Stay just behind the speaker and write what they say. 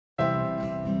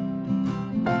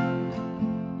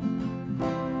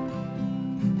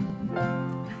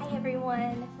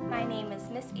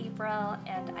is April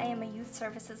and I am a Youth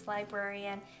Services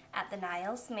Librarian at the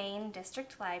Niles, Maine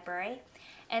District Library,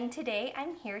 and today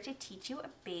I'm here to teach you a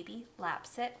baby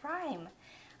Lapsit rhyme.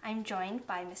 I'm joined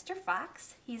by Mr.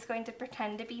 Fox. He's going to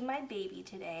pretend to be my baby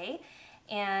today,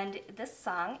 and this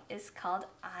song is called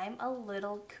I'm a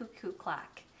Little Cuckoo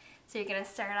Clock. So you're going to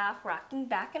start off rocking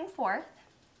back and forth,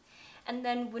 and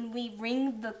then when we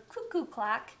ring the cuckoo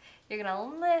clock, you're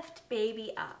going to lift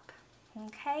baby up.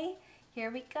 Okay? Here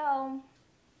we go.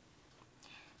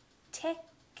 Tick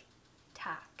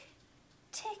tock,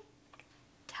 tick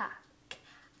tock.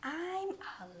 I'm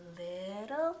a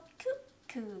little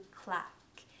cuckoo clock.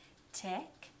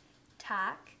 Tick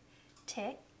tock,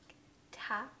 tick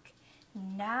tock.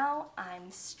 Now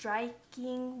I'm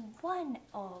striking 1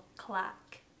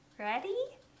 o'clock. Ready?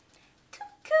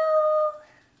 Cuckoo!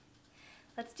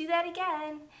 Let's do that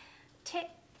again. Tick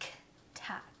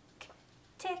tock,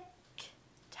 tick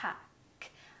tock.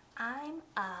 I'm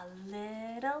a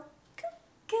little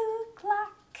cuckoo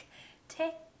clock.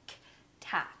 Tick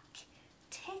tock,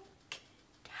 tick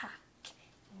tock.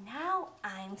 Now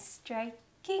I'm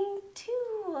striking 2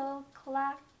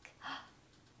 o'clock.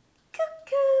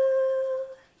 Cuckoo,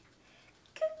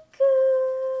 cuckoo.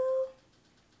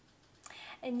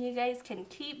 And you guys can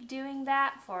keep doing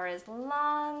that for as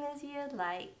long as you'd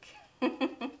like.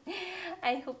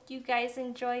 I hope you guys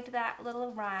enjoyed that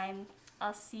little rhyme.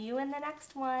 I'll see you in the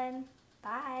next one.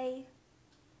 Bye.